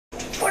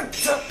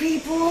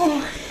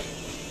people?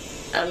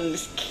 I'm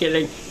just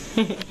kidding.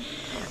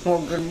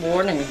 Well, good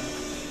morning.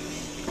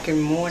 Good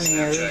morning,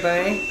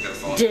 everybody.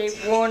 Day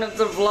 1 of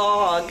the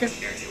vlog.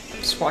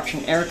 Just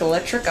watching Eric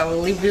Electric. I will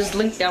leave his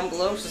link down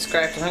below.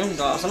 Subscribe to him. He's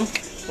awesome.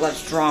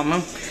 Less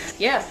drama.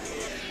 Yeah.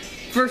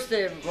 First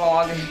day of the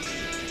vlog.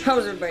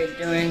 How's everybody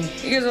doing?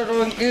 You guys are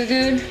doing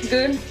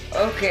good?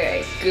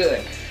 Okay,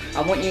 good.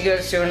 I want you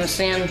guys to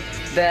understand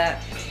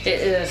that it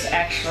is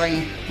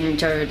actually, let me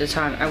tell you the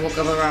time. I woke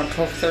up around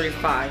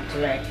 12:35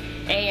 today.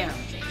 AM.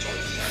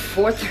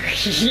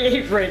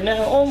 4:38 right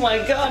now. Oh my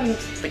god. I'm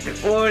looking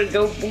forward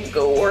to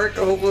go work.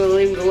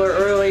 Hopefully leave a little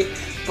early.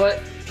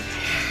 But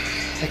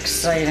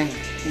exciting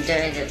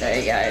day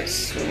today,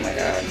 guys. Oh my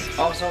god.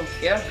 Also,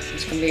 yeah,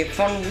 it's gonna be a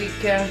fun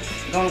weekend.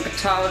 Going to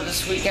Catabaw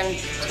this weekend.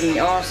 It's gonna be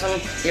awesome.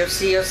 You'll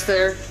see us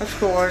there, of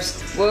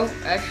course. Well,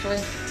 actually,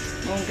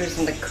 I'm gonna do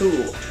something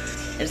cool.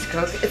 It's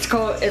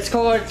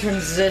called a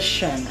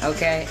transition,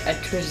 okay? A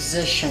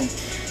transition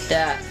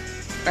that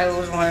I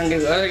always want to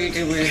do. Other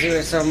YouTubers do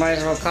it, so I might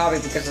as well copy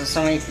because there's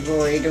so many people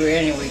already do it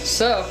anyway.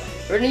 So,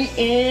 ready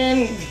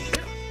and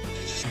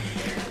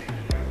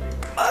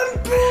I'm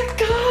back,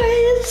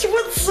 guys!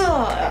 What's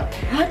up?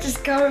 I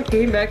just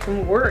came back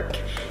from work.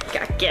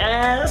 Got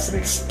gas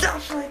and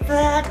stuff like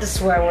that. This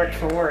is why I work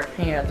for work.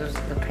 Yeah, those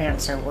are the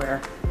pants I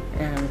wear.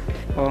 And,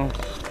 well,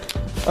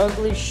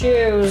 ugly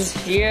shoes.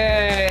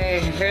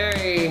 Yay!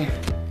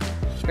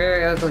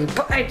 Very ugly.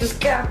 But I just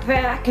got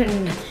back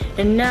and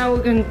now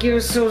we're gonna get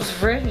ourselves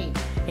ready.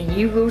 And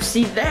you will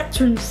see that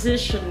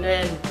transition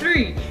in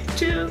 3,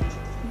 2,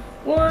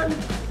 1.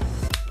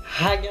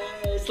 Hi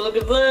guys, look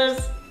at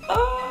this.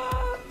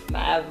 Ah,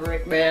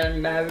 Maverick,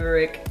 man,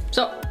 Maverick.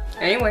 So,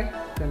 anyway,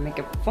 I'm gonna make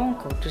a phone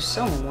call to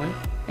someone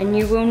and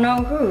you will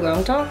know who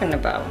I'm talking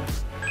about.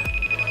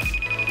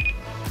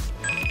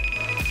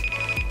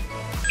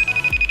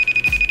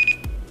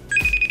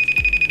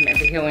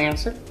 Maybe he'll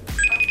answer.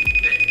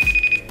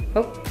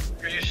 Oh.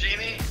 Can you see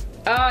me?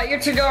 You're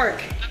too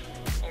dark.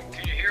 Oh,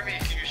 can you hear me?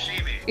 Can you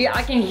see me? Yeah,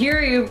 I can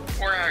hear you.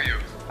 Where are you?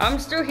 I'm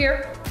still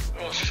here.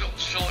 Oh,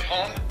 still at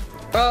home?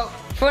 Well,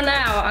 for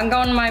now, I'm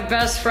going to my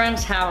best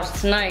friend's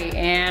house tonight,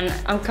 and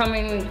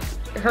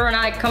her and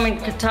I coming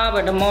to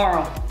Catabaw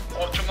tomorrow.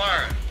 Oh,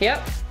 tomorrow?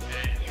 Yep.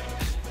 Okay.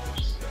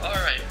 All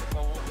right.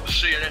 Well, we'll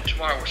see you then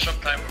tomorrow.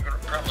 Sometime we're going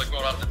to probably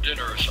go out to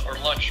dinner or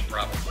lunch,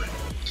 probably.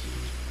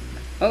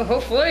 Oh,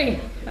 hopefully.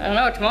 I don't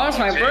know, tomorrow's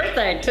my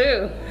birthday,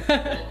 too.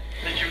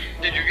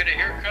 Did you get a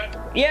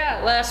haircut?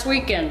 Yeah, last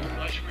weekend.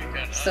 Last weekend,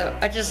 huh? So,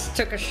 I just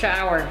took a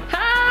shower.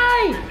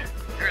 Hi!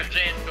 Here's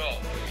Dan Go.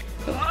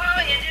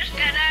 Oh, you just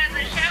got out of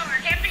the shower.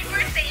 Happy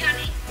birthday,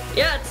 honey.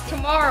 Yeah, it's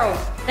tomorrow.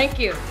 Thank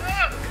you.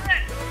 Oh,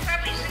 good. We'll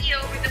probably see you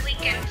over the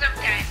weekend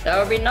sometime. That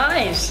would be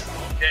nice.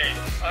 Okay.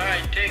 All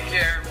right, take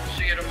care. We'll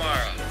see you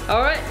tomorrow.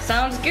 Alright,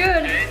 sounds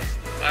good. Okay?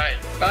 All right.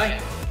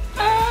 Bye.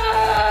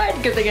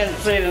 Good thing I didn't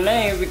say the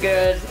name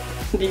because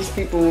these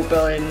people will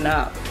probably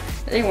not.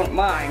 They won't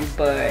mind,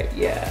 but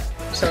yeah.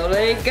 So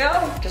there you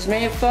go. Just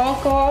made a phone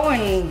call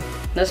and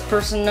this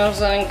person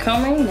knows I'm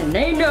coming and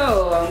they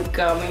know I'm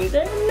coming.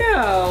 They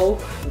know.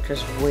 I'm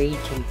just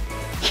waiting.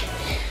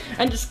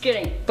 I'm just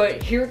kidding.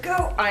 But here we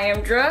go. I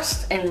am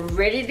dressed and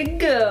ready to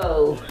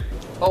go.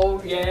 Oh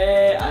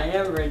yeah, I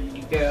am ready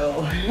to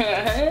go.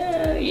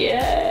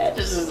 Yeah,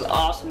 this is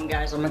awesome,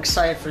 guys. I'm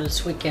excited for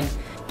this weekend.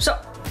 So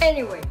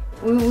anyway,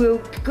 we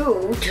will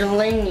go to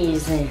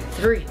Laney's in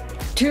 3,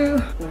 2,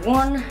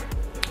 1.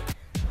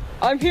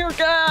 I'm here,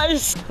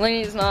 guys.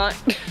 Laney's not.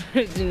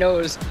 His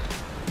nose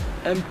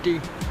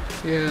empty.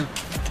 Yeah.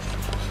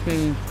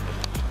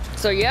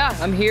 So yeah,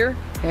 I'm here,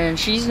 and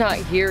she's not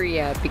here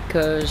yet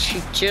because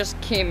she just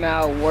came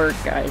out of work,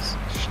 guys.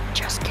 She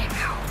just came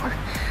out of work.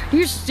 Are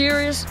you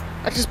serious?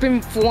 I just been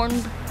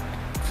informed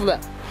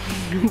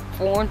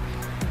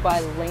by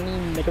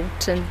Laney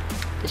Middleton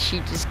that she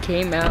just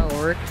came out of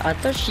work. I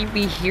thought she'd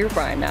be here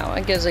by now.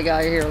 I guess I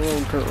got here a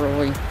little bit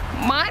early.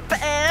 My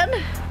bad.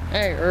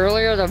 Hey,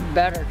 earlier the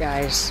better,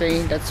 guys.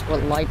 See, that's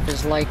what life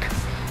is like.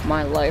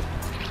 My life.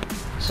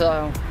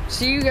 So,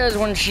 see you guys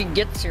when she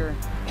gets here.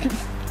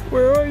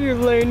 Where are you,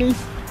 Laney?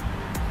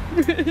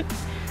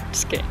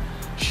 Just kidding.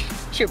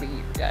 She'll be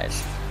here,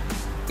 guys.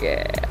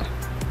 Yeah.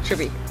 She'll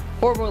be.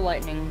 Horrible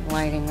lighting,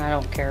 I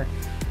don't care.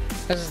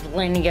 This is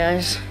Laney,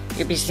 guys.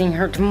 You'll be seeing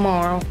her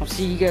tomorrow. I'll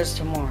see you guys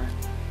tomorrow.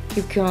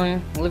 Keep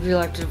killing, live your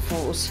life to the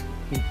fullest,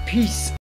 and peace.